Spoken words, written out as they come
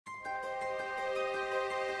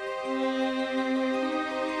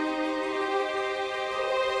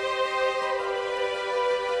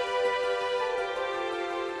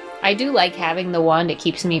I do like having the wand. It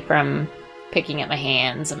keeps me from picking at my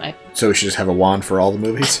hands. And So we should just have a wand for all the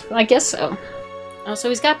movies? I guess so. Oh, so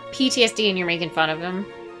he's got PTSD and you're making fun of him?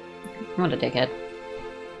 What a dickhead.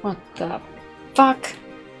 What the fuck?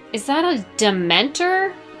 Is that a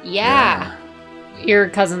Dementor? Yeah. Your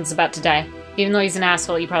cousin's about to die. Even though he's an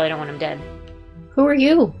asshole, you probably don't want him dead. Who are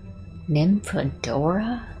you?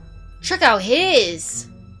 Nymphadora? Check out his!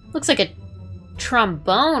 Looks like a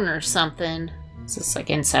trombone or something. Is this like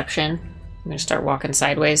Inception? I'm gonna start walking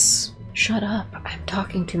sideways. Shut up. I'm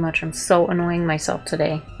talking too much. I'm so annoying myself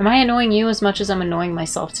today. Am I annoying you as much as I'm annoying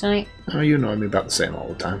myself tonight? Oh, you annoy me about the same all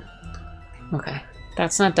the time. Okay.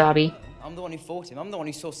 That's not Dobby. I'm the one who fought him. I'm the one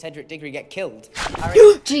who saw Cedric Diggory get killed.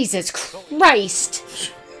 Jesus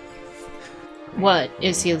Christ! What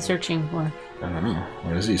is he searching for? I don't know.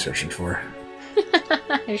 What is he searching for?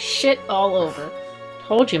 Shit all over.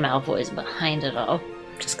 Told you Malfoy's behind it all.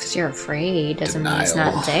 Just because you're afraid doesn't mean he's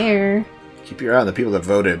not there. Keep your eye on the people that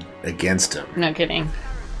voted against him. No kidding.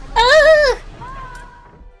 Ah!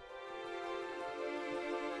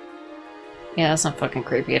 Yeah, that's not fucking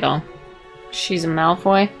creepy at all. She's a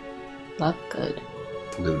Malfoy. Look good.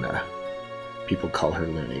 Luna. People call her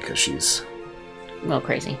Looney because she's a little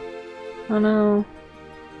crazy. Oh no.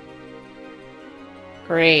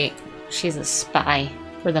 Great. She's a spy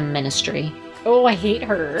for the Ministry. Oh, I hate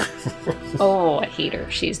her. Oh, I hate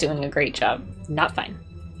her. She's doing a great job. Not fine.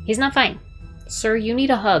 He's not fine. Sir, you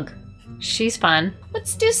need a hug. She's fun.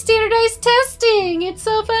 Let's do standardized testing. It's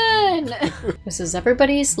so fun. This is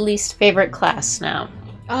everybody's least favorite class now.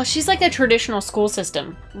 Oh, she's like a traditional school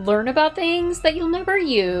system. Learn about things that you'll never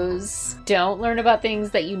use. Don't learn about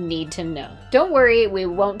things that you need to know. Don't worry, we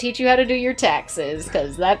won't teach you how to do your taxes,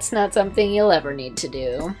 because that's not something you'll ever need to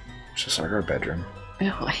do. It's just like our bedroom.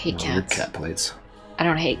 Oh, I hate cats. Cat plates. I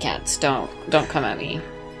don't hate cats. Don't come at me.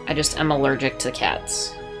 I just am allergic to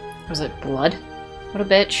cats. Was it blood? What a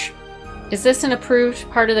bitch. Is this an approved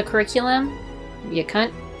part of the curriculum? You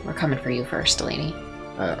cunt? We're coming for you first, Delaney.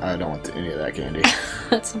 I don't want any of that candy.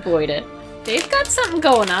 Let's avoid it. They've got something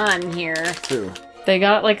going on here. Who? They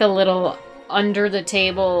got like a little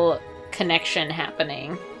under-the-table connection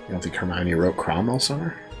happening. You don't think Hermione wrote Cromwell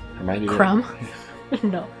somewhere? Hermione Crumb?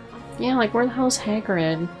 No. Yeah, like where the hell's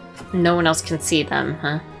Hagrid? No one else can see them,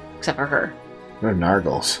 huh? Except for her. They're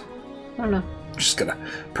Nargles. I don't know. Just got a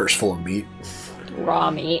purse full of meat.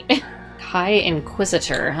 Raw meat. High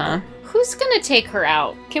Inquisitor, huh? Who's gonna take her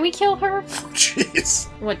out? Can we kill her? Jeez.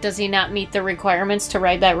 What, does he not meet the requirements to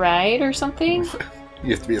ride that ride or something?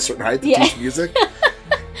 You have to be a certain height to teach music?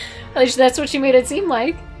 At least that's what she made it seem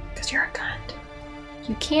like. Because you're a cunt.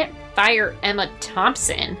 You can't fire Emma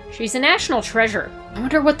Thompson. She's a national treasure. I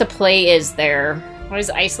wonder what the play is there. Why is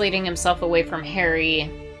isolating himself away from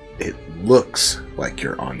Harry? It looks like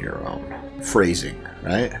you're on your own. Phrasing,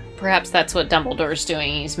 right? Perhaps that's what Dumbledore's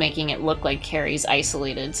doing. He's making it look like Harry's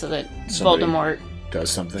isolated so that Voldemort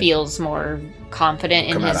does something, feels more confident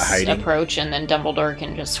in his approach, and then Dumbledore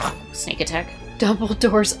can just sneak attack.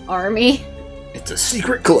 Dumbledore's army? It's a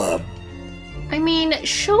secret club. I mean,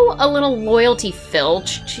 show a little loyalty,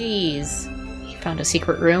 Filch. Jeez. He found a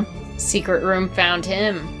secret room. Secret room found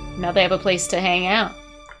him. Now they have a place to hang out.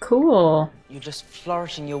 Cool. You're just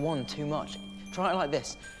flourishing your wand too much. Try it like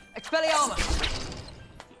this. Expelliarmus!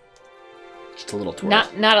 Just a little twirl.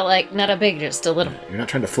 Not a big, just a little. You're not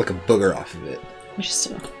trying to flick a booger off of it.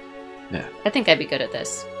 Just a... Yeah. I think I'd be good at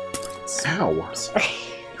this. Ow. Sorry.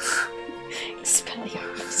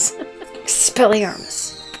 Expelliarmus.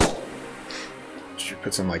 Expelliarmus. Should you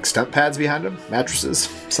put some, like, stunt pads behind them? Mattresses?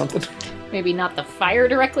 Something? Maybe not the fire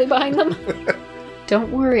directly behind them?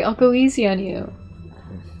 Don't worry, I'll go easy on you.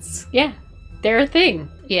 Yeah, they're a thing.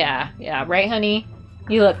 Yeah, right, honey?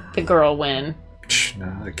 You let the girl win.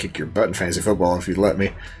 No, I'd kick your butt in fantasy football if you'd let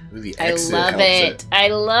me. The I love it. I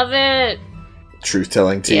love it.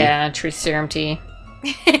 Truth-telling tea. Yeah, truth serum tea.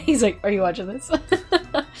 He's like, are you watching this?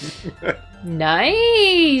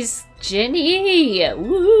 Nice! Ginny!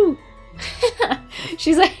 Woo!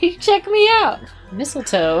 She's like, check me out.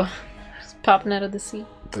 Mistletoe. Just popping out of the sea.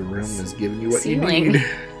 The room is giving you what Ceiling. you need.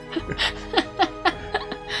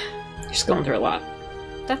 She's going through a lot.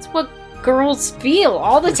 That's what girls feel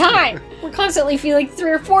all the time. We're constantly feeling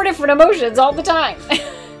 3 or 4 different emotions all the time.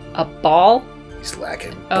 A ball? He's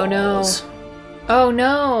lacking Oh balls. no. Oh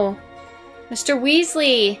no. Mr.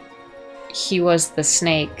 Weasley. He was the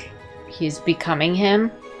snake. He's becoming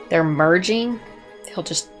him. They're merging. He'll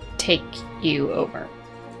just take you over.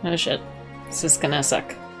 Oh shit. This is gonna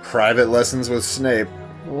suck. Private lessons with Snape.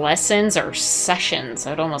 lessons or sessions.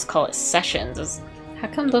 I'd almost call it sessions. How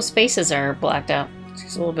come those faces are blacked out?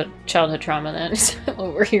 It's a little bit of childhood trauma then, is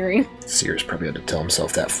what we're hearing. Sirius probably had to tell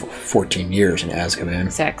himself that for 14 years in Azkaban.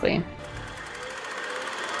 Exactly.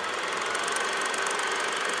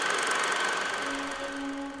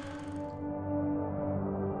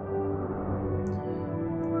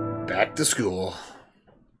 Back to school.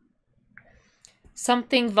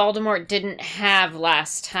 Something Voldemort didn't have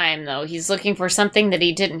last time, though. He's looking for something that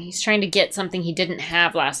he didn't. He's trying to get something he didn't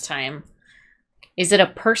have last time. Is it a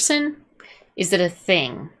person? Is it a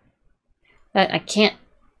thing? That I can't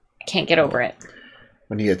get over it.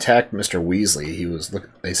 When he attacked Mr.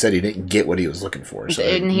 Weasley, they said he didn't get what he was looking for. So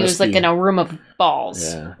and he was like in a room of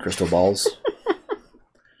balls. Yeah, crystal balls.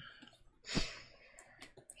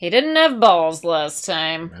 He didn't have balls last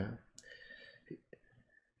time. Yeah.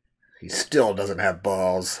 He still doesn't have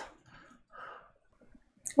balls.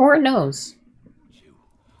 Or a nose.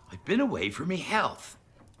 I've been away for me health.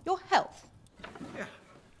 Your health? Yeah.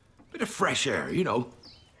 Bit of fresh air, you know.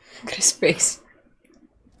 Look at his face.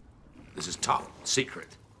 This is top secret,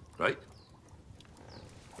 right?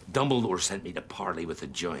 Dumbledore sent me to parley with the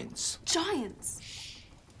giants. Giants?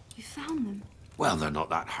 You found them? Well, they're not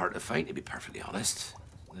that hard to find, to be perfectly honest.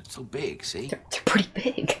 They're so big, see? They're pretty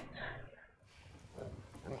big.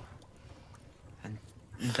 And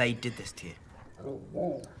they did this to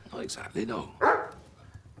you? Not exactly, no.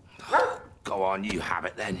 Go on, you have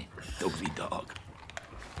it then, ugly dog.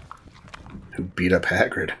 Who beat up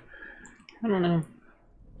Hagrid? I don't know.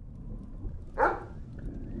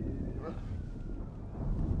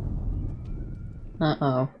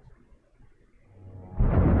 Uh-oh.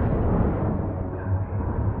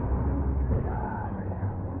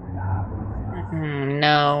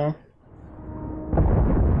 No.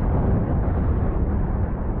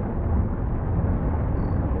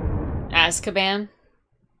 Azkaban?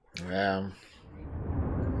 Yeah.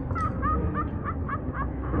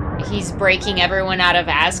 He's breaking everyone out of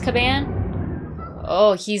Azkaban?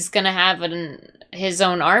 Oh, he's gonna have his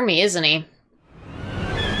own army, isn't he?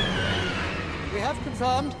 We have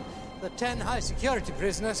confirmed the 10 high security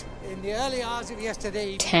prisoners in the early hours of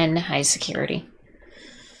yesterday. 10 high security.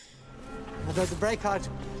 Although the breakout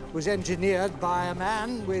was engineered by a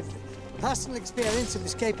man with personal experience of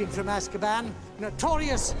escaping from Azkaban,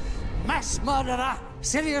 notorious mass murderer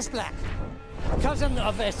Sirius Black, cousin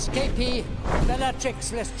of escapee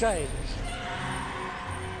Bellatrix Lestrange.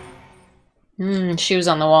 Shoes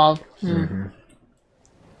on the wall. Mm-hmm.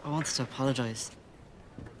 I wanted to apologise.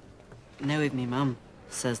 Now even me mum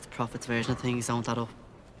says the Prophet's version of things don't add up.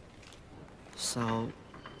 So,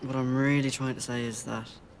 what I'm really trying to say is that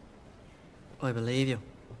I believe you.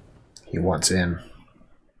 He wants in.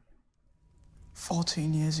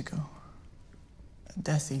 14 years ago, a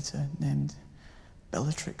Death Eater named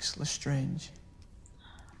Bellatrix Lestrange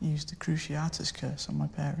used the Cruciatus curse on my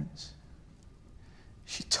parents.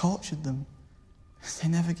 She tortured them. They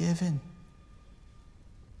never gave in.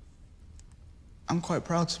 I'm quite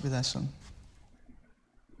proud to be their son.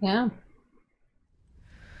 Yeah.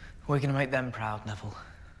 We're gonna make them proud, Neville.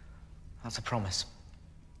 That's a promise.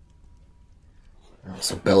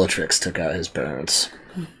 So Bellatrix took out his parents.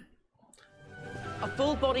 A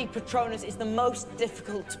full-bodied Patronus is the most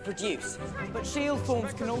difficult to produce, but shield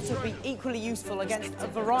forms can also be equally useful against a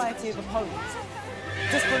variety of opponents.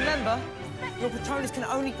 Just remember, your Patronus can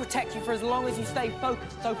only protect you for as long as you stay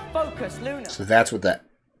focused, so focus, Luna! So that's what that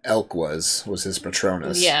elk was his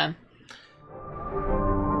Patronus. Yeah.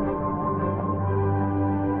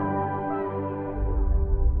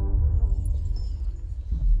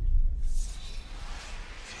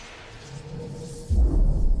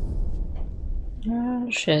 Oh,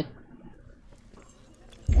 shit.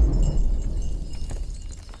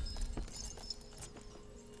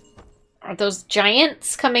 Are those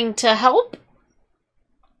giants coming to help?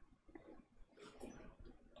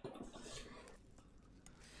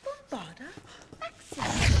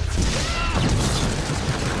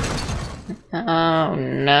 Oh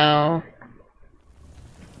no.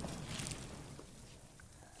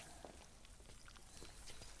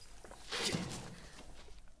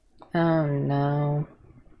 Oh no.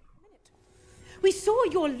 We saw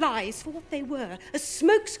your lies for what they were, a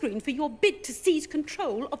smokescreen for your bid to seize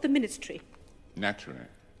control of the Ministry. Naturally.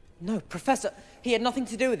 No, Professor, he had nothing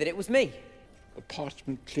to do with it. It was me. The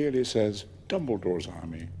parchment clearly says Dumbledore's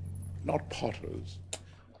army, not Potter's.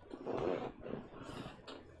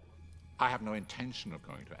 I have no intention of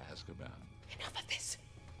going to Azkaban. Enough of this.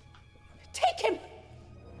 Take him!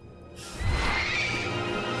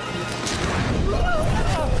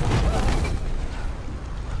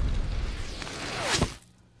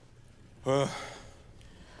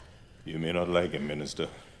 You may not like him, Minister,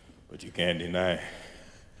 but you can't deny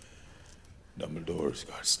Dumbledore's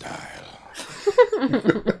got style.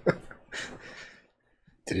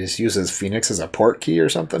 Did he just use his phoenix as a port key or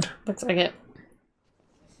something? Looks like it.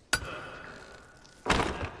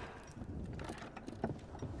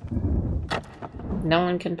 No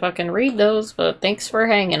one can fucking read those, but thanks for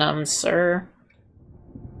hanging them, sir.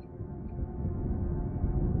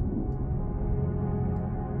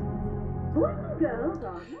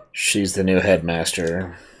 She's the new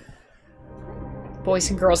headmaster. Boys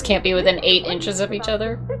and girls can't be within 8 inches of each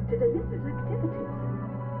other.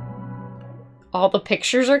 All the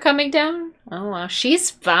pictures are coming down? Oh wow,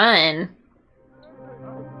 she's fun.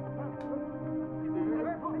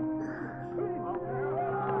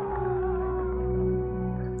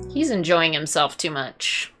 He's enjoying himself too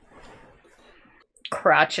much.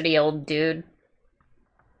 Crotchety old dude.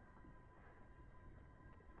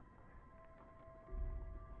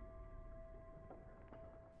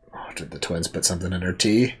 Oh, did the twins put something in her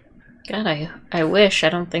tea? God, I wish. I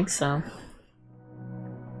don't think so.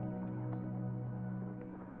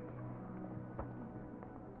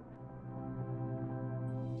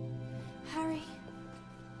 Harry.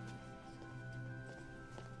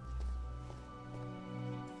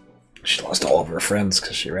 She lost all of her friends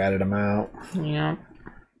because she ratted them out. Yeah.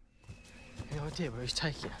 Any idea where he's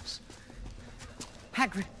taking us?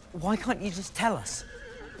 Hagrid, why can't you just tell us?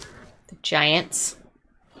 The giants.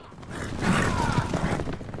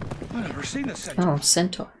 I've never seen a centaur. Oh,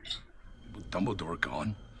 centaurs. With Dumbledore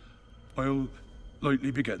gone, I'll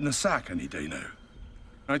likely be getting the sack any day now.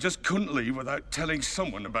 I just couldn't leave without telling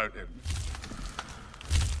someone about him.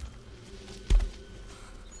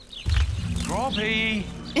 Robbie!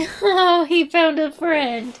 Oh, he found a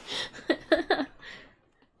friend.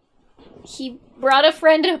 He brought a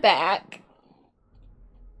friend back.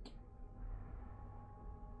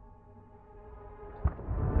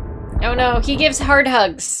 Oh no, he gives hard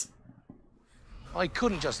hugs. I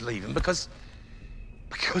couldn't just leave him because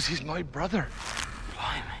he's my brother.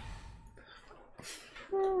 Blimey.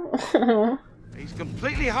 He's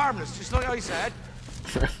completely harmless, just like I said.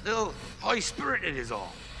 Little high-spirited is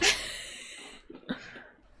all.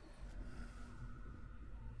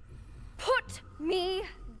 Put me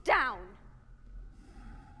down.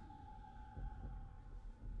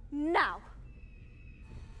 Now.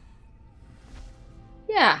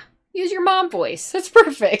 Yeah, use your mom voice. That's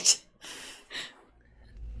perfect.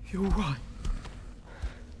 You're right.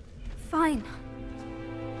 Fine.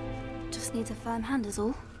 Just needs a firm hand is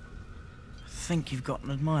all. I think you've got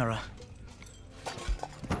an admirer.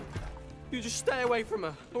 You just stay away from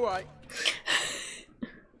her, all right?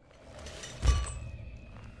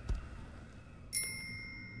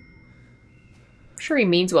 I'm sure he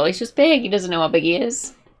means well. He's just big. He doesn't know how big he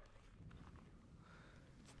is.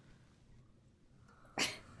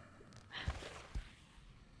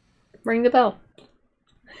 Ring the bell.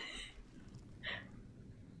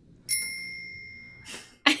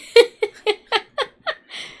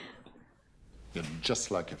 You're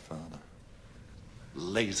just like your father.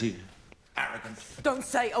 Lazy, arrogant. Don't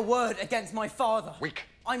say a word against my father. Weak.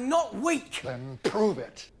 I'm not weak. Then prove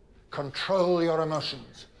it. Control your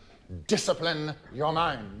emotions. Discipline your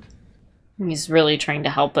mind. He's really trying to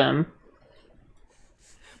help him.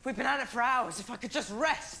 We've been at it for hours. If I could just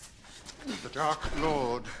rest. The Dark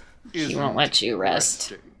Lord is. He won't let you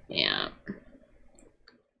rest. Yeah.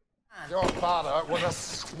 Your father was a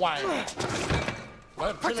swine.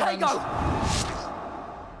 Protego!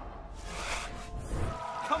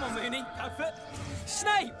 Come on, Mooney. Go for it.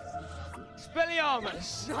 Snape!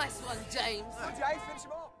 Expelliarmus! Nice one, James. James, finish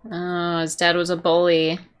him off. Oh, his dad was a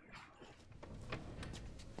bully.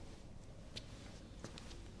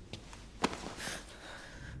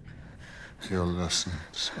 Your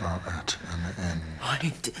lessons are at an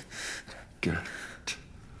end. Get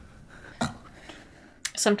out.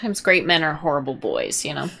 Sometimes great men are horrible boys,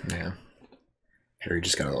 you know? Yeah. Harry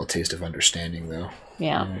just got a little taste of understanding, though.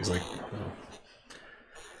 Yeah. And he's like,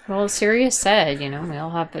 Well, Sirius said, you know, we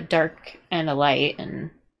all have a dark and a light,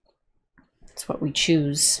 and it's what we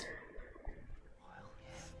choose.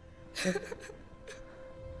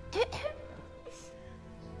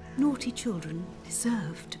 Naughty children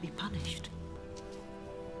deserve to be punished.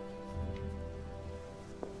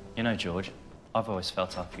 You know, George, I've always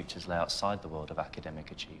felt our futures lay outside the world of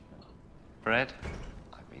academic achievement. Fred,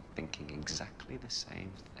 I've been thinking exactly the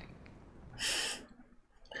same thing.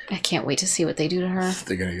 I can't wait to see what they do to her.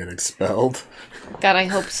 they're gonna get expelled. God, I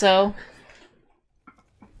hope so.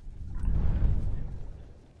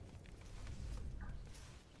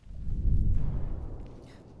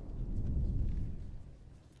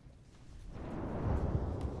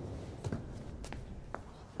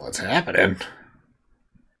 What's happening?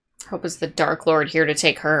 Hope it's the Dark Lord here to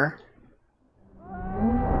take her.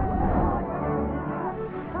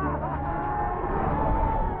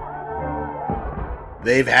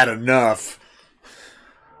 They've had enough.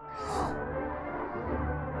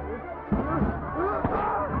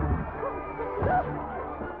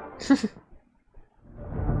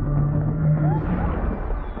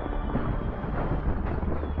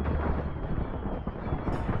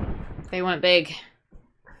 They went big.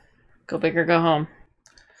 Go big or go home.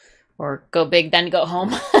 Or go big, then go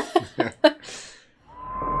home.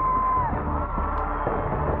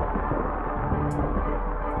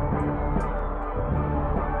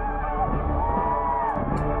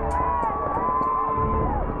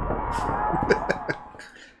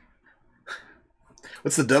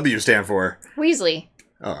 What's the W stand for? Weasley.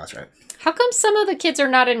 Oh, that's right. How come some of the kids are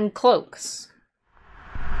not in cloaks?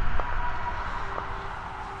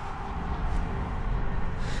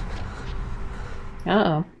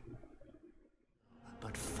 Uh-oh.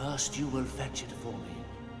 But first you will fetch it for me.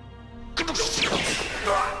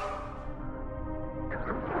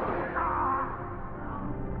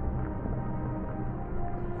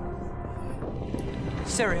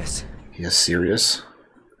 Sirius. Yes, Sirius.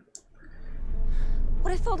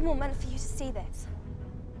 What if Voldemort meant for you to see this?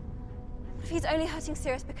 What if he's only hurting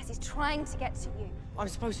Sirius because he's trying to get to you? I'm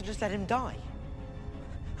supposed to just let him die.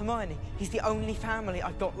 Hermione, he's the only family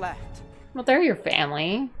I've got left. Well, they're your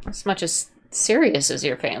family. As much as Sirius is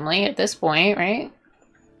your family at this point, right?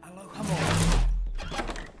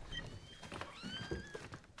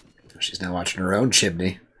 She's now watching her own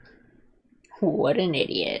chimney. What an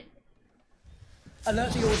idiot.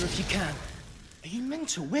 Alert the Order if you can. Are you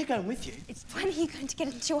mental? We're going with you. When are you going to get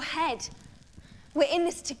it into your head? We're in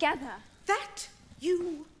this together. That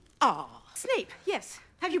you are. Snape, yes.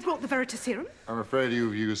 Have you brought the Veritaserum? I'm afraid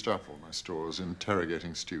you've used up all my stores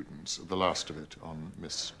interrogating students, the last of it on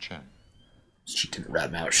Miss Chen. She didn't rat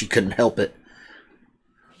him out. She couldn't help it.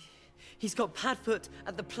 He's got Padfoot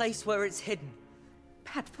at the place where it's hidden.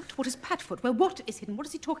 Padfoot? What is Padfoot? Well, what is hidden? What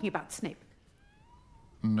is he talking about, Snape?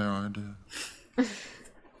 No idea.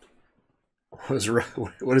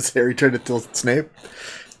 What is Harry trying to tell Snape?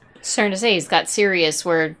 Starting to say he's got Sirius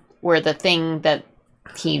where the thing that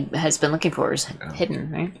he has been looking for is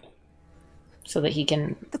hidden, right? So that he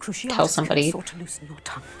can tell somebody. Sought to loosen your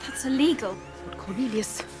tongue. That's illegal. What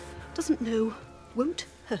Cornelius doesn't know won't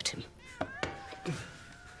hurt him.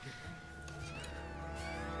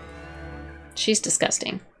 She's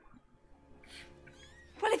disgusting.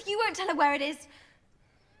 Well, if you won't tell her where it is,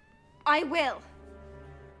 I will.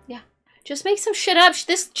 Yeah. Just make some shit up.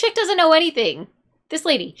 This chick doesn't know anything. This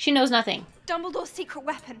lady, she knows nothing. Dumbledore's secret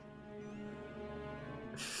weapon.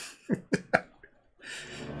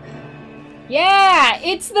 Yeah,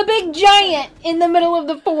 it's the big giant in the middle of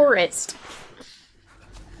the forest.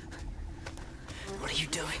 What are you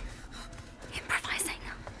doing? Improvising.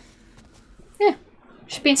 Yeah,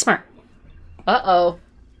 she's being smart. Uh-oh.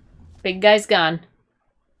 Big guy's gone.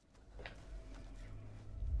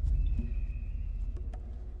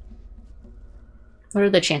 What are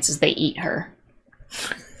the chances they eat her?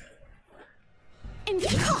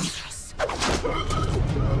 Incautious.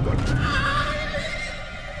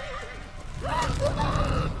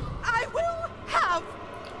 I will have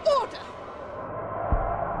order.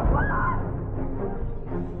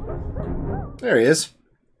 There he is.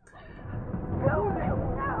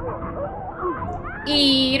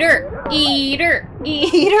 Eater! Eater!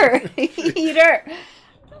 Eater! Eater!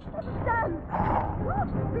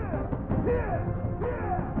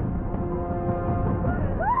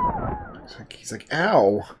 He's like,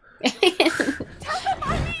 ow. I'm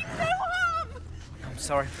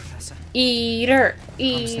sorry, Professor. Eater! I must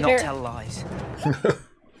Eater! not tell lies.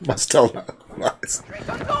 Must tell lies.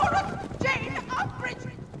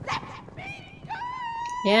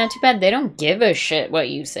 Yeah, too bad they don't give a shit what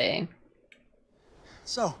you say.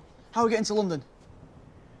 So, how are we getting to London?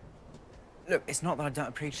 Look, it's not that I don't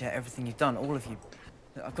appreciate everything you've done, all of you.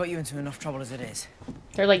 Look, I've got you into enough trouble as it is.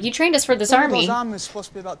 They're like, you trained us for this army. Dumbledore's army was supposed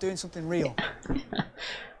to be about doing something real.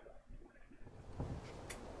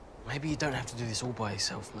 Maybe you don't have to do this all by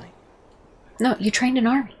yourself, mate. No, you trained an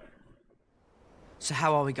army. So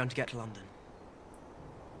how are we going to get to London?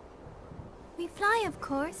 We fly, of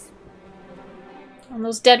course. On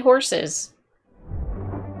those dead horses.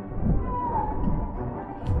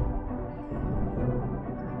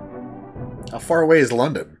 How far away is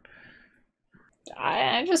London?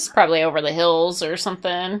 I just probably over the hills or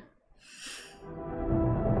something.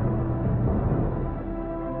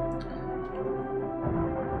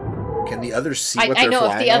 Can the others see what I they're know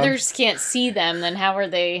flying if the on? others can't see them, then how are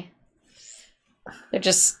they? They're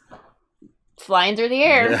just flying through the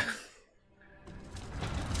air. Yeah.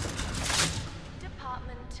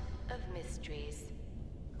 Department of Mysteries.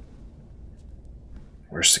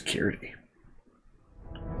 Where's security?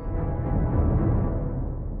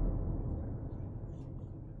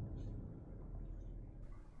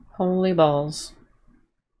 Holy balls.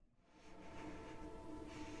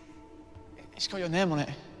 It's got your name on it.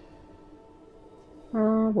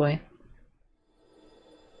 Oh boy.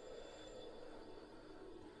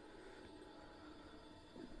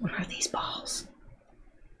 What are these balls?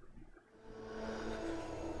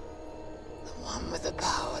 The one with the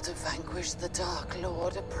power to vanquish the Dark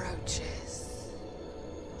Lord approaches.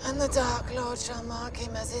 And the Dark Lord shall mark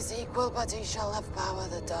him as his equal, but he shall have power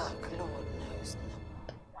the Dark Lord knows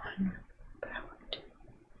not.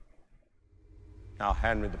 Now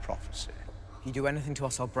hand me the prophecy. If you do anything to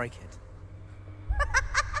us, I'll break it.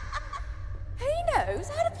 He knows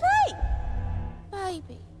how to play.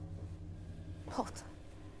 Baby. Potter.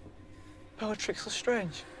 Bellatrix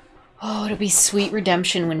Lestrange. Oh, it'll be sweet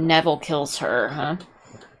redemption when Neville kills her, huh?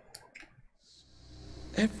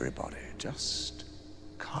 Everybody, just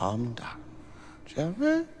calm down, shall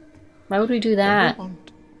we? Why would we do that? All we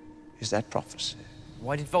want is that prophecy.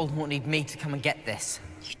 Why did Voldemort need me to come and get this?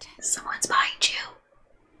 Someone's behind you.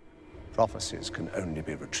 Prophecies can only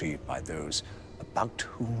be retrieved by those about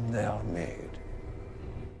whom they are made.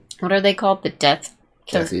 What are they called? The Death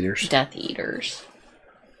Eaters. Death Eaters.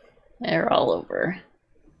 They're all over.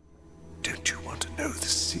 Don't you want to know the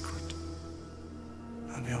secret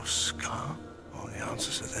of your scar? All the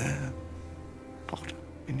answers are there. Potter,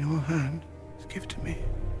 in your hand. Give it to me.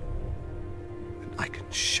 And I can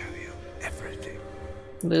show you everything.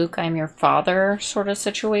 Luke, I'm your father sort of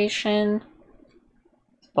situation.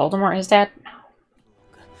 Voldemort his dad?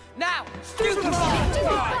 Now!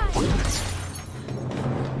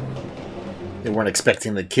 They weren't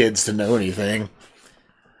expecting the kids to know anything.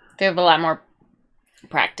 They have a lot more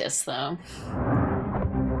practice, though.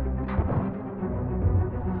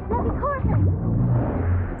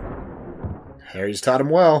 Harry's taught him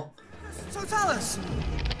well. So tell us!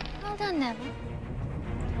 Well done, Neville.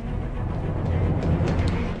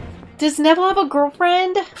 Does Neville have a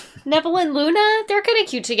girlfriend? Neville and Luna? They're kind of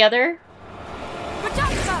cute together.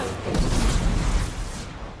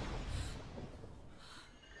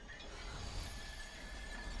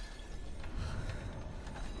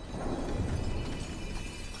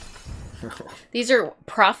 These are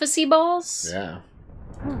prophecy balls? Yeah.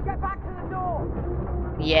 Get back to the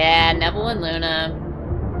door! Yeah, Neville and Luna.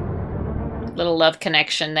 Little love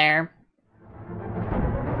connection there.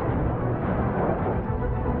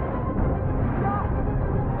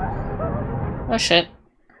 Oh shit.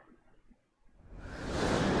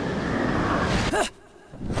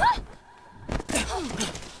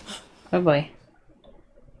 Oh boy.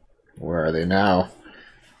 Where are they now?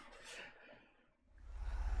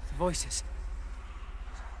 The voices.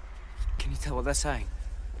 Can you tell what they're saying?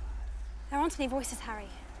 There aren't any voices, Harry.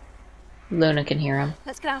 Luna can hear him.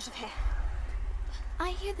 Let's get out of here.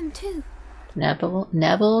 I hear them too.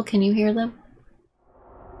 Neville, can you hear them?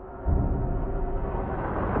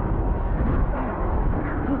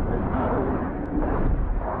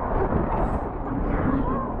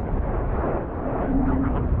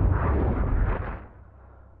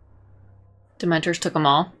 Dementors took them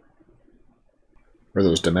all. Were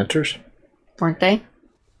those Dementors? Weren't they?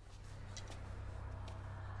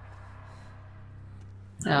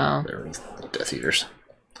 Oh. They were Death Eaters.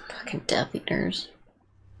 Fucking Death Eaters.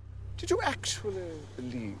 Did you actually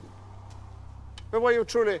believe? Or were you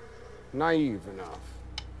truly naive enough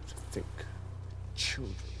to think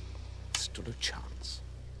children stood a chance?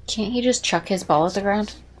 Can't he just chuck his ball at the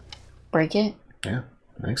ground? Break it? Yeah,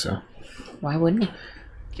 I think so. Why wouldn't he?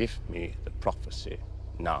 Give me the prophecy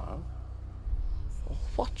now, or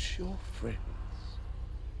watch your friends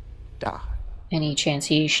die. Any chance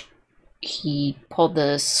he pulled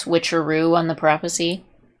the switcheroo on the prophecy?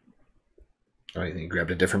 Oh, you think he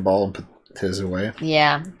grabbed a different ball and put his away?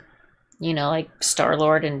 Yeah. You know, like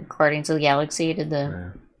Star-Lord and Guardians of the Galaxy did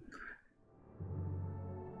the...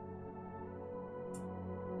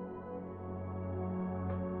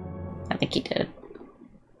 I think he did.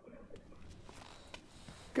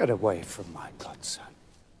 Get away from my godson.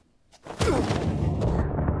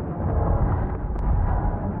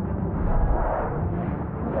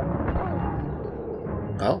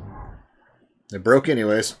 Well, they broke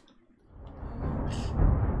anyways.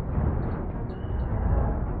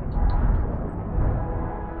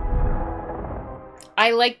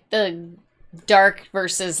 I like the dark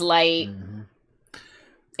versus light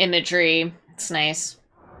imagery. It's nice.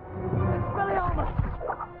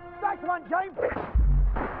 Come on,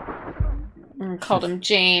 James. Called him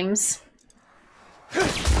James.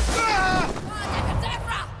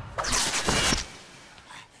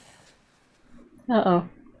 Uh-oh.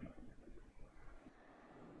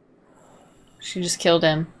 She just killed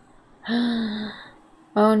him.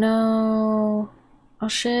 Oh no. Oh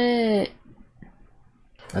shit.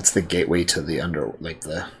 That's the gateway to the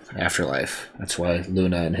the afterlife. That's why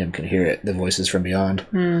Luna and him can hear it. The voices from beyond.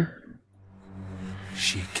 Hmm.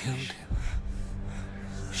 She killed him.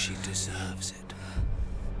 She deserves it.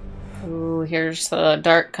 Ooh, here's the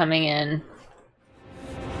dark coming in.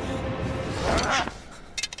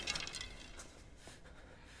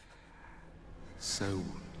 So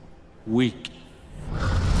weak.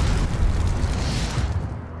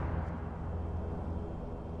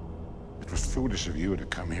 It was foolish of you to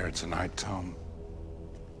come here tonight, Tom.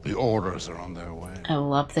 The orders are on their way. I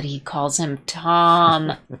love that he calls him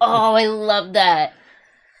Tom. Oh, I love that.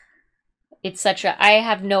 It's such a, I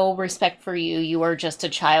have no respect for you. You are just a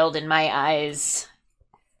child in my eyes.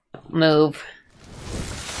 Move.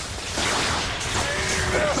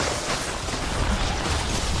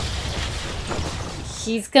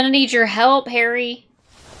 He's gonna need your help, Harry.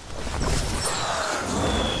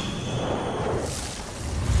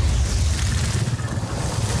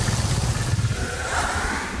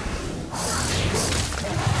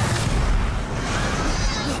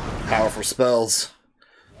 Powerful spells.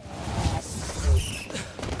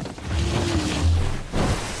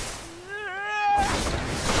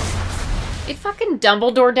 If fucking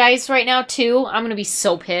Dumbledore dies right now, too, I'm gonna be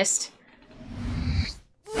so pissed.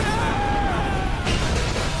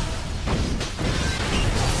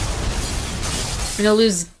 I'm gonna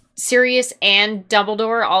lose Sirius and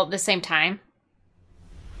Dumbledore all at the same time.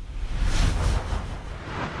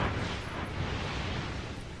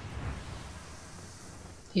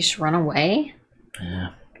 You should run away? Yeah.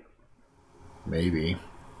 Maybe.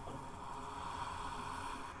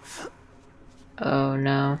 Oh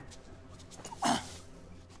no.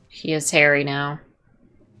 He is Harry now.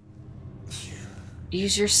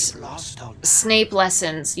 Use your Snape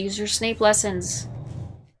lessons. Use your Snape lessons.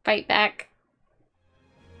 Fight back.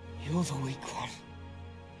 You're the weak one.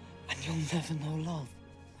 And you'll never know love.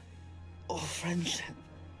 Or friendship.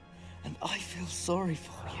 And I feel sorry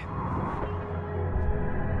for you.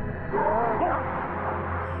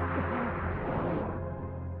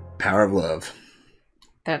 Power of love.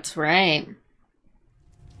 That's right.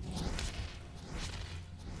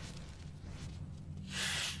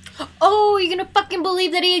 Oh, you gonna fucking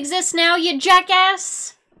believe that he exists now, you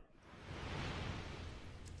jackass?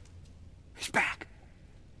 He's back.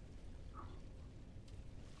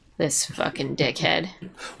 This fucking dickhead.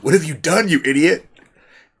 What have you done, you idiot?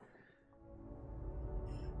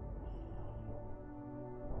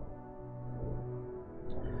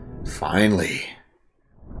 Finally.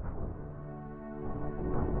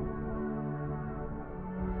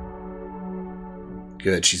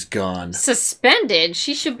 Good, she's gone. Suspended?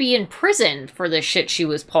 She should be in prison for the shit she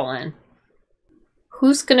was pulling.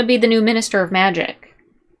 Who's gonna be the new Minister of Magic?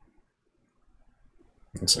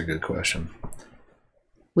 That's a good question.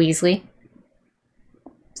 Weasley?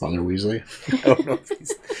 Father Weasley? I don't know if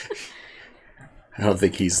he's... I don't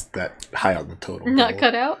think he's that high on the totem. Not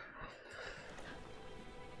cut out?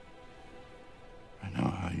 I know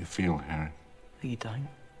how you feel, Harry. You don't?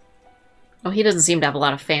 Well, he doesn't seem to have a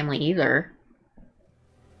lot of family either.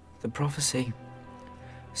 The prophecy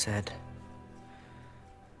said,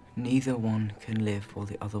 neither one can live while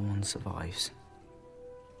the other one survives.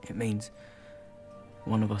 It means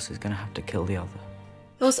one of us is going to have to kill the other.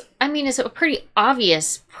 I mean, it's a pretty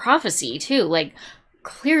obvious prophecy, too. Like,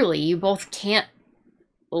 clearly you both can't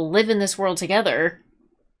live in this world together.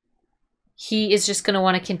 He is just going to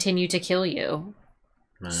want to continue to kill you.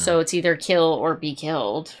 So it's either kill or be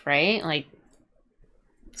killed, right? Like,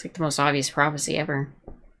 it's like the most obvious prophecy ever.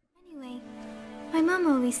 Anyway, my mum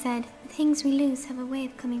always said the things we lose have a way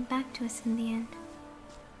of coming back to us in the end.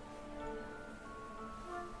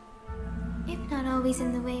 If not always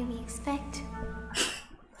in the way we expect.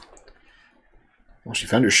 Well, she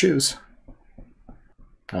found her shoes.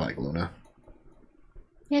 I like Luna.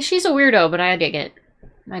 Yeah, she's a weirdo, but I dig it.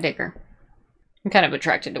 I dig her. I'm kind of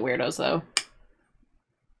attracted to weirdos, though.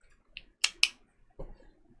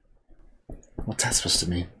 What's that supposed to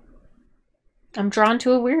mean? I'm drawn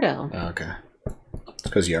to a weirdo. Oh, okay. It's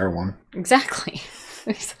because you are one. Exactly.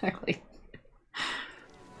 Exactly.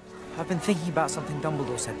 I've been thinking about something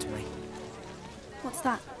Dumbledore said to me. What's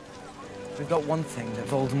that? We've got one thing that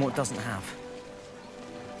Voldemort doesn't have.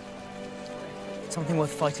 Something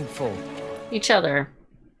worth fighting for. Each other.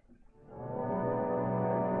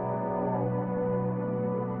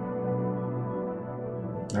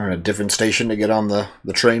 They're on a different station to get on the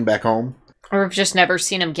train back home. Or we've just never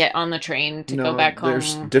seen him get on the train to go back home.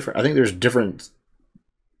 There's different. I think there's different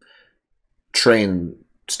train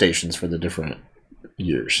stations for the different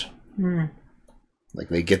years. Hmm. Like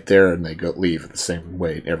they get there and they leave the same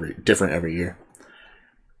way different every year,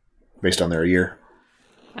 based on their year.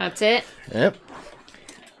 That's it. Yep.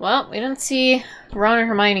 Well, we didn't see Ron and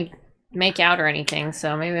Hermione make out or anything,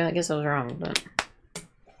 so maybe I guess I was wrong, but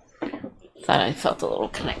thought I felt a little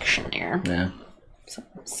connection there. Yeah. Some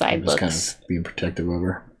side just looks. kind of being protective of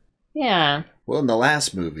her. Yeah. Well, in the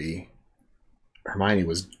last movie, Hermione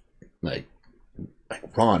was like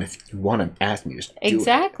Ron, if you want to ask me, just do it.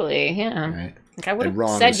 Exactly. Yeah. Right? Like I would And Ron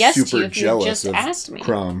have said was yes to super you if you jealous just of asked me.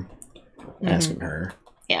 Crumb asking her.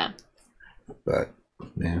 Yeah. But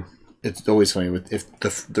yeah, it's always funny with if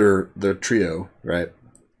the trio, right?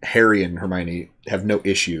 Harry and Hermione have no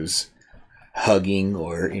issues hugging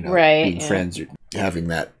or being friends or having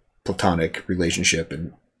that platonic relationship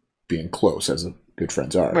and being close as good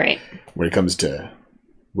friends are. Right. When it comes to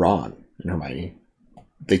Ron and Hermione,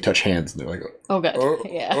 they touch hands and they're like, oh god,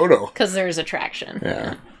 yeah. Oh no, because there's attraction.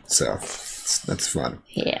 Yeah. So that's fun.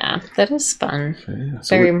 Yeah, that is fun. Yeah,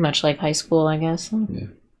 so very much like high school, I guess. Yeah.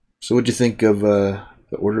 So what'd you think of the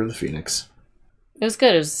Order of the Phoenix? It was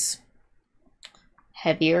good. It was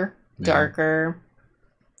heavier, darker,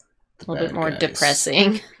 a little bit more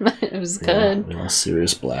depressing. It was good.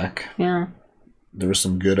 Sirius Black. Yeah. There was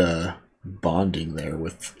some good bonding there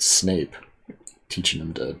with Snape, teaching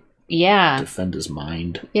him to defend his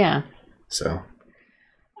mind. Yeah. So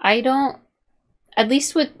I don't, at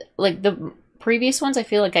least with like the previous ones, I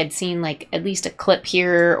feel like I'd seen like at least a clip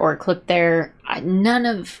here or a clip there.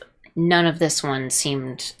 None of this one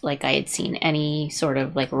seemed like I had seen any sort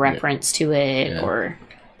of like reference to it or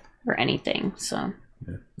anything. So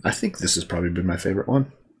I think this has probably been my favorite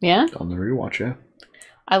one. Yeah. On the rewatch, yeah.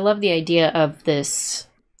 I love the idea of this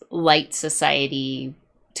light society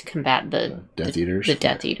to combat the Death Eaters. The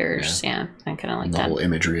Death Eaters, yeah. I kind of like and the that. whole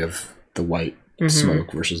imagery of the white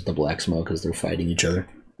smoke versus the black smoke as they're fighting each other.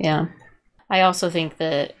 Yeah. I also think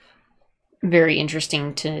that very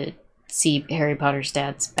interesting to see Harry Potter's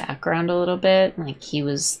dad's background a little bit. Like he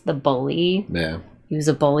was the bully. Yeah. He was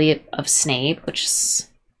a bully of Snape, which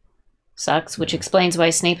sucks, which explains why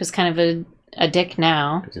Snape is kind of a dick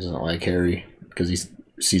now. He doesn't like Harry because he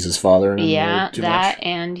sees his father in him too much.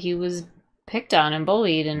 And he was picked on and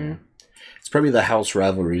bullied, and it's probably the house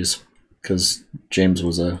rivalries because James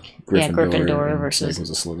was a Gryffindor, versus Snape was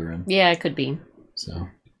a Slytherin. Yeah, it could be. So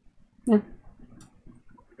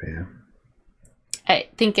yeah. I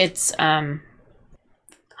think it's I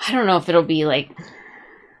don't know if it'll be like,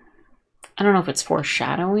 I don't know if it's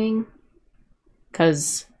foreshadowing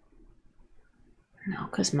because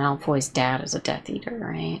Malfoy's dad is a Death Eater,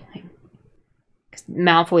 right? Like, 'cause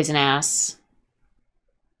Malfoy's an ass.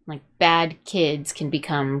 Like bad kids can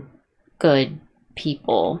become good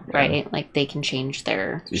people, right? Like they can change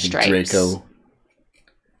their Do you think stripes. Draco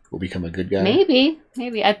will become a good guy? Maybe.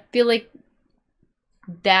 I feel like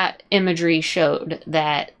that imagery showed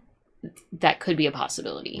that could be a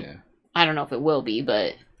possibility. Yeah. I don't know if it will be,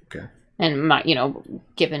 but okay. And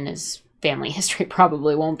given his family history,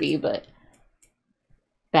 probably won't be. But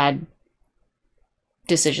bad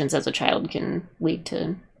decisions as a child can lead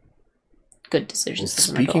to good decisions.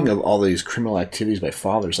 Well, speaking of all these criminal activities by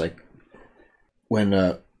fathers, like when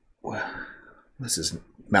this is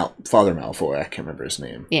Father Malfoy, I can't remember his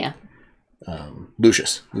name. Yeah.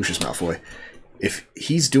 Lucius Malfoy. If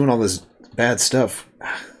he's doing all this bad stuff,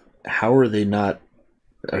 how are they not?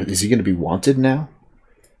 Is he going to be wanted now?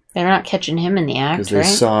 They're not catching him in the act, Because they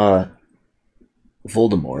saw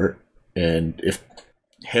Voldemort, and if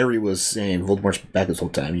Harry was saying Voldemort's back this whole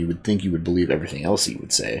time, you would think you would believe everything else he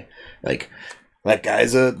would say. Like, that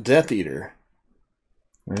guy's a Death Eater.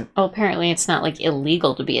 Right? Oh, apparently it's not like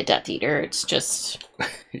illegal to be a Death Eater. It's just,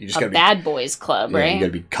 you just a bad boys club, right? You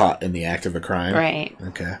gotta be caught in the act of a crime. Right.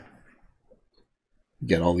 Okay. You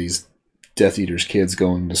got all these Death Eaters kids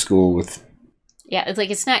going to school with... Yeah, it's like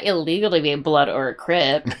it's not illegal to be a Blood or a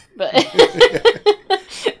Crip, but...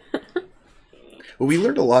 Well, we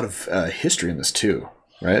learned a lot of history in this too,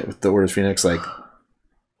 right? With the Order of the Phoenix, like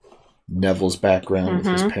Neville's background with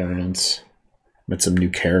his parents, met some new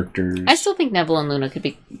characters. I still think Neville and Luna could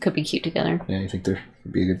be cute together. Yeah, you think they'd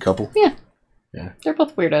be a good couple? Yeah. Yeah. They're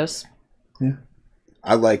both weirdos. Yeah.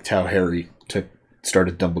 I liked how Harry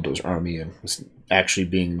started Dumbledore's army and was actually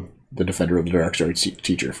being the defender of the dark arts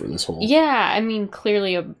teacher for this whole... Yeah, I mean,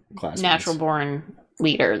 clearly a classmates. natural-born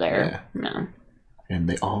leader there. Yeah. No. And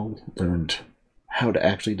they all learned how to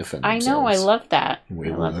actually defend themselves. I know, I love that. I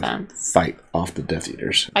love that. Fight off the Death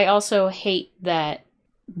Eaters. I also hate that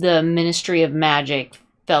the Ministry of Magic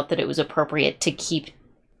felt that it was appropriate to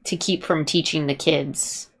keep from teaching the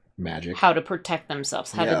kids magic, how to protect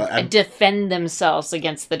themselves, how to defend themselves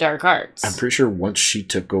against the dark arts. I'm pretty sure once she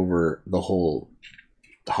took over the whole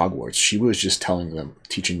Hogwarts, she was just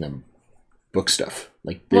teaching them book stuff.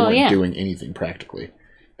 Like they weren't doing anything practically.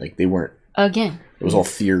 Like they weren't. Again, it was all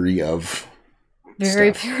theory of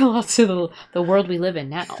very parallel to the world we live in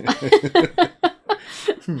now.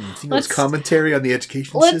 Let's commentary on the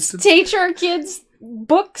education system. Let's teach our kids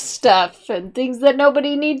book stuff and things that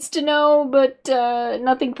nobody needs to know, but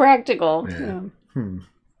nothing practical. Yeah.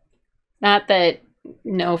 Not that,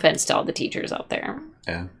 no offense to all the teachers out there.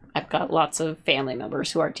 Yeah. I've got lots of family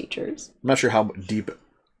members who are teachers. I'm not sure how deep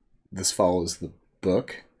this follows the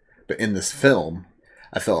book, but in this film,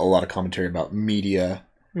 I felt a lot of commentary about media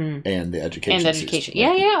and the education system.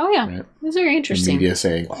 Right? It's very interesting. The media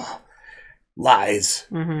saying, lies.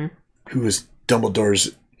 Mm-hmm. Who is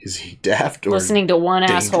Dumbledore's? Is he daft or listening to one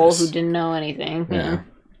dangerous? Asshole who didn't know anything? Yeah.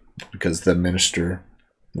 Because the minister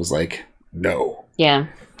was like, no. Yeah.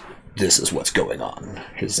 This is what's going on.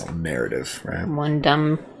 His own narrative, right? One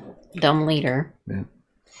dumb leader. Yeah.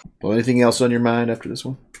 Well, anything else on your mind after this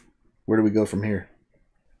one? Where do we go from here?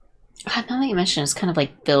 God, now that you mention it, it's kind of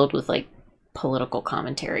like filled with like political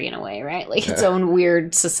commentary in a way, right? Like its own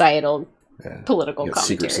weird societal political commentary.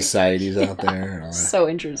 Secret societies out there. And all that. So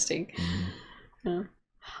interesting. Yeah.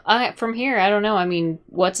 From here, I don't know. I mean,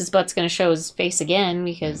 what's his butt's going to show his face again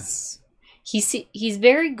because he's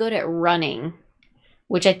very good at running,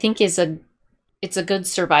 which I think is it's a good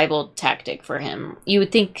survival tactic for him. You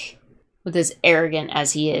would think, with as arrogant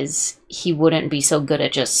as he is, he wouldn't be so good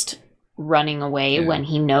at just running away when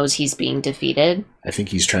he knows he's being defeated. I think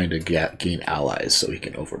he's trying to gain allies so he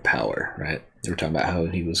can overpower. Right? They were talking about how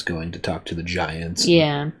he was going to talk to the giants.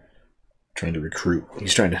 Yeah. Trying to recruit.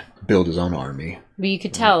 He's trying to build his own army. But you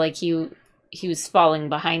could tell, like, he was falling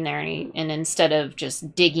behind there, and instead of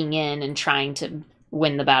just digging in and trying to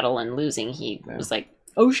win the battle and losing, he was like,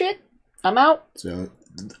 oh shit, I'm out. So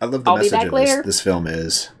I love the message of this film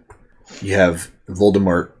is you have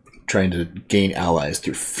Voldemort trying to gain allies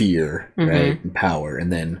through fear, right, and power,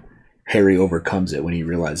 and then Harry overcomes it when he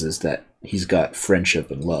realizes that he's got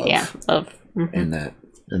friendship and love. Yeah, love. And that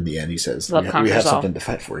in the end he says, love we have something to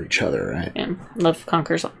fight for each other, right? Yeah, love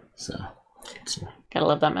conquers all. So gotta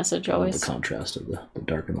love that message always. The contrast of the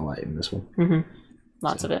dark and the light in this one. Mm-hmm.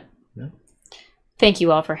 Lots of it. Yeah. Thank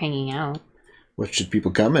you all for hanging out. What should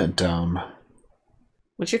people comment?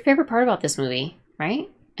 What's your favorite part about this movie, right?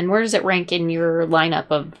 And where does it rank in your lineup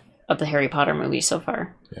of the Harry Potter movies so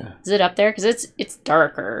far? Yeah. Is it up there? Because it's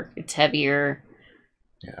darker, it's heavier.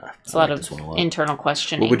 Yeah. It's a lot of internal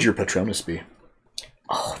questioning. What would your Patronus be?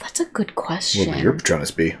 Oh, that's a good question. What would your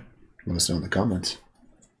Patronus be? Let us know in the comments.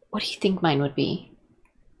 What do you think mine would be?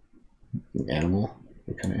 An animal?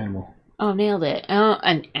 What kind of animal? Oh, nailed it.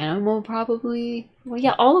 An animal, probably. Well,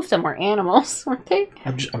 yeah, all of them were animals, weren't they?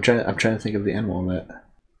 I'm trying to think of the animal that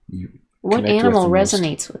you. What animal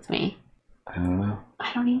resonates with me? I don't know.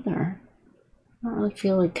 I don't either. I don't really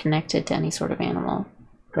feel like connected to any sort of animal.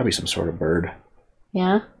 Probably some sort of bird.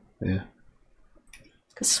 Yeah. Yeah.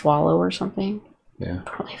 Like a swallow or something. Yeah.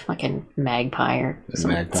 Probably fucking magpie or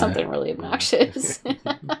something really obnoxious.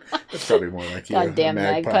 That's probably more like you. Goddamn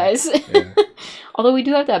magpies. Yeah. Although we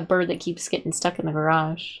do have that bird that keeps getting stuck in the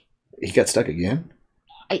garage. He got stuck again?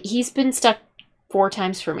 He's been stuck 4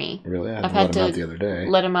 times for me. Really? I've had to let him out the other day.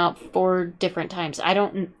 Let him out 4 different times. I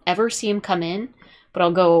don't ever see him come in, but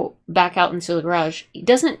I'll go back out into the garage. He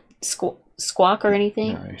doesn't squawk or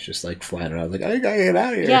anything. No, he's just like flying around like, I gotta get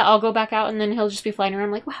out of here. Yeah, I'll go back out and then he'll just be flying around.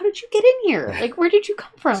 I'm like, well, how did you get in here? Like, where did you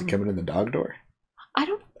come from? Is he coming in the dog door? I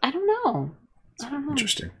don't know. I don't know.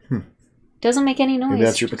 Interesting. Doesn't make any noise. Maybe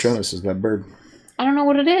that's your Patronus, is that bird. I don't know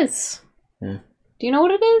what it is. Yeah. Do you know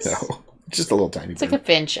what it is? No. It's just a little tiny It's like a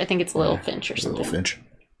finch. I think it's a little finch or something. A little finch.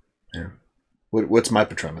 Yeah. What's my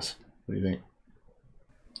Patronus? What do you think?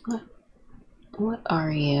 What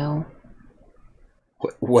are you?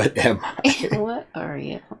 What am I? What are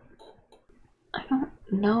you? I don't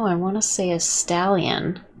know. I want to say a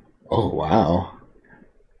stallion. Oh, wow.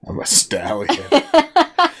 I'm a stallion.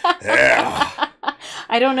 Yeah.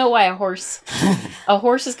 I don't know why a horse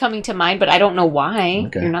is coming to mind, but I don't know why.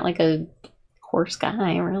 Okay. You're not like a horse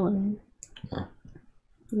guy, really. No.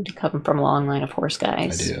 You do come from a long line of horse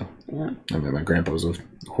guys. I do. Yeah. I mean, my grandpa was a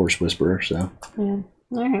horse whisperer, so. Yeah.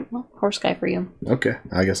 All right. Well, horse guy for you. Okay.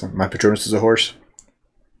 I guess my Patronus is a horse.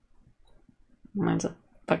 Mine's a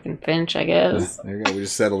fucking finch, I guess. There you go. We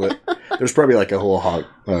just settled it. There's probably like a whole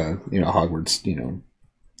Hogwarts,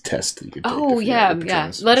 test that you could take. Oh, yeah.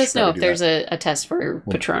 Let us know if there's a test for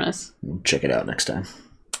Patronus. We'll check it out next time.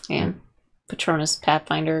 Yeah. Patronus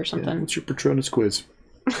Pathfinder or something. Yeah, what's your Patronus quiz?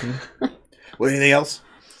 Well, anything else?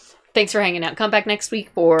 Thanks for hanging out. Come back next week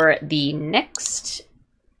for the next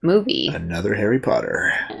movie. Another Harry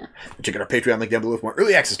Potter. Yeah. Check out our Patreon link down below for more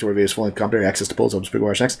early access to our videos, full-length commentary, access to polls, help us pick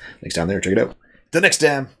our next. Links down there. Check it out. Till next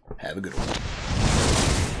time, have a good one.